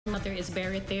Mother is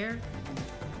buried there.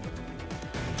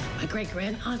 My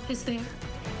great-grand-aunt is there.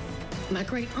 My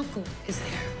great-uncle is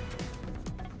there.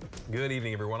 Good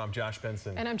evening, everyone. I'm Josh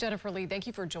Benson. And I'm Jennifer Lee. Thank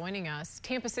you for joining us.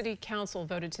 Tampa City Council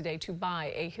voted today to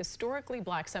buy a historically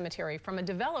black cemetery from a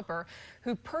developer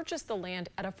who purchased the land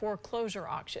at a foreclosure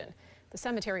auction. The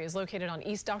cemetery is located on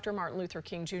East Dr. Martin Luther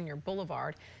King Jr.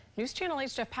 Boulevard. News Channel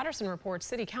 8's Jeff Patterson reports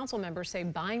City Council members say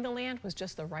buying the land was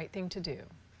just the right thing to do.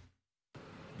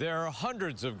 There are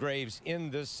hundreds of graves in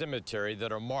this cemetery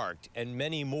that are marked and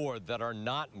many more that are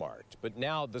not marked. But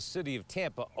now the city of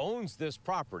Tampa owns this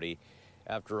property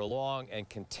after a long and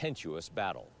contentious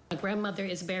battle. My grandmother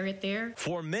is buried there.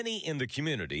 For many in the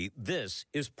community, this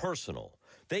is personal.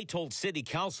 They told city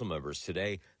council members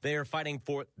today they are fighting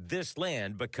for this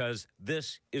land because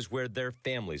this is where their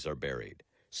families are buried.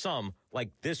 Some, like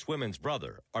this woman's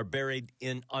brother, are buried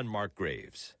in unmarked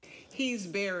graves. He's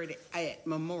buried at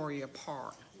Memorial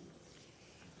Park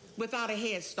without a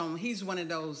headstone. He's one of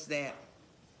those that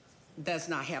does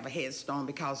not have a headstone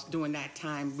because during that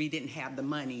time we didn't have the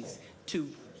monies to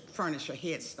furnish a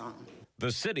headstone.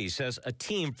 The city says a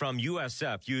team from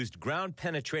USF used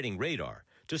ground-penetrating radar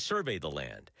to survey the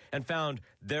land and found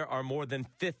there are more than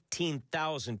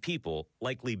 15,000 people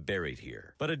likely buried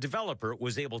here. But a developer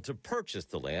was able to purchase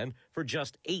the land for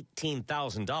just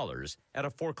 $18,000 at a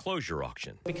foreclosure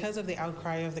auction. Because of the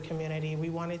outcry of the community, we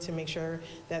wanted to make sure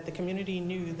that the community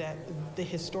knew that the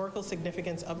historical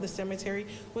significance of the cemetery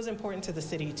was important to the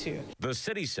city too. The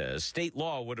city says state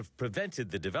law would have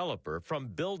prevented the developer from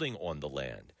building on the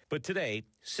land. But today,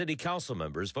 city council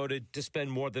members voted to spend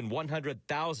more than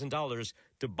 $100,000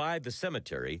 to buy the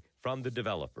cemetery from the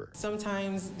developer.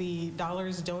 Sometimes the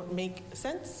dollars don't make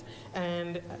sense,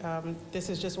 and this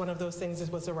is just one of those things that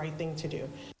was the right thing to do.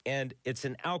 And it's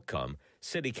an outcome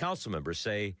city council members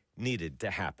say needed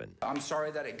to happen. I'm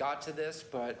sorry that it got to this,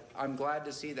 but I'm glad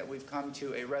to see that we've come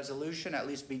to a resolution, at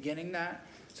least beginning that,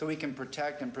 so we can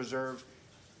protect and preserve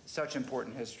such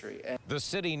important history. The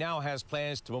city now has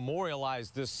plans to memorialize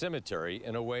this cemetery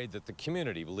in a way that the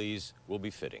community believes will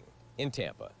be fitting. In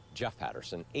Tampa, Jeff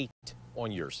Patterson, 8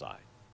 on your side.